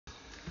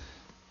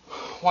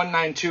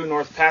192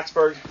 North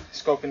Patsburg,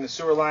 scoping the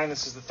sewer line.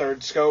 This is the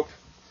third scope.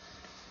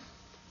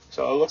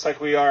 So it looks like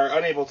we are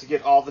unable to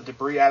get all the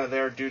debris out of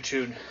there due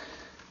to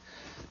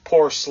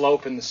poor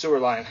slope in the sewer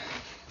line.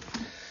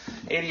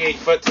 88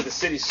 foot to the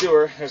city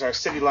sewer. There's our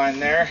city line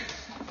there.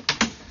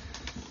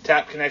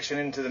 Tap connection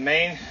into the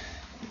main.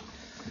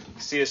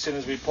 You see, as soon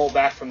as we pull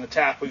back from the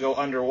tap, we go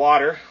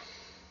underwater.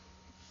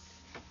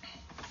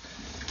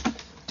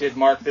 Did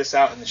mark this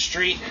out in the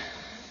street.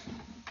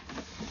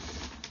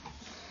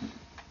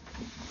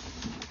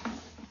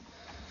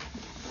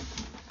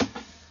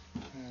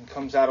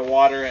 Comes out of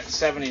water at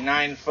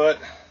 79 foot.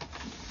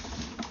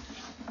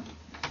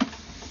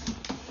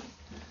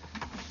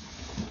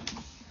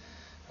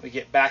 We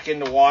get back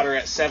into water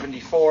at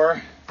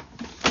 74.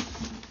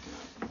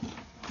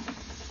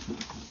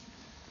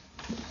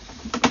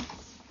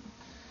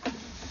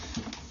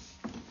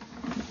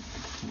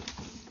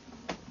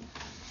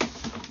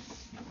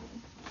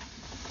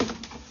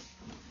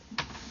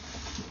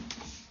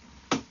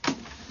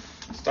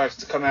 Starts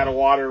to come out of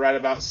water right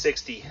about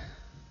 60.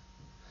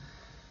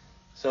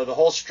 So the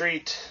whole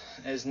street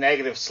is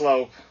negative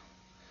slope.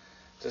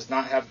 Does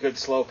not have good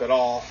slope at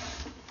all.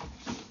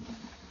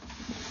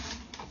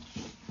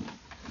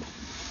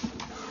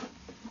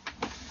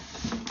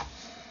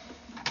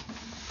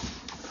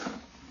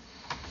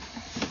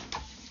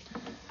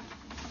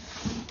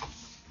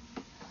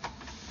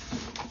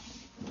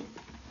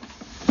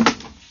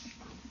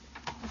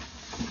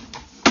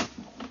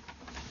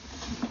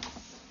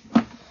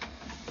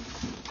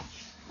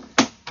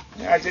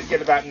 I did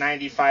get about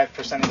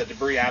 95% of the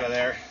debris out of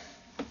there.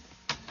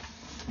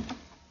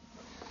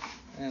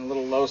 And a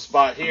little low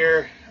spot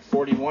here,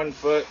 41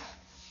 foot.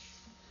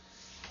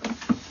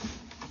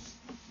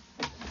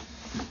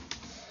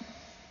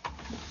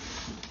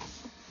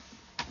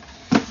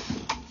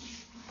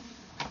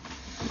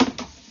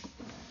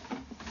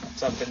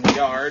 That's up in the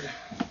yard.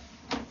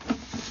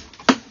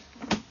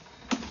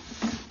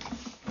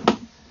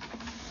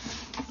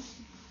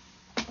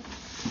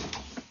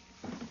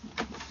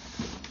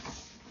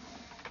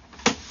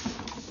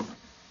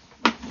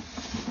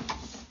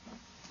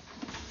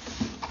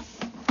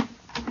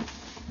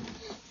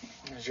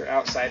 There's your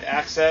outside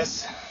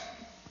access.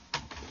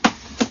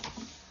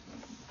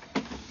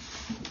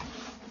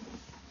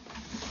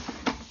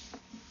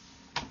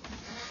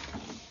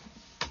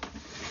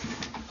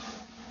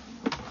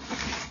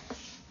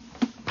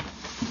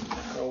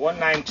 So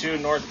 192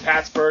 North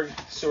Patsburg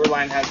sewer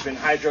line has been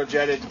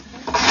hydrojetted,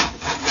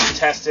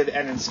 tested,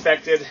 and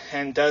inspected,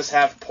 and does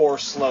have poor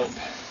slope.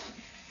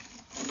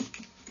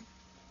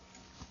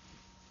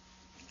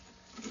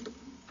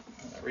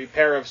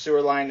 Repair of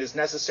sewer line is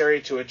necessary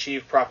to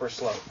achieve proper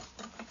slope.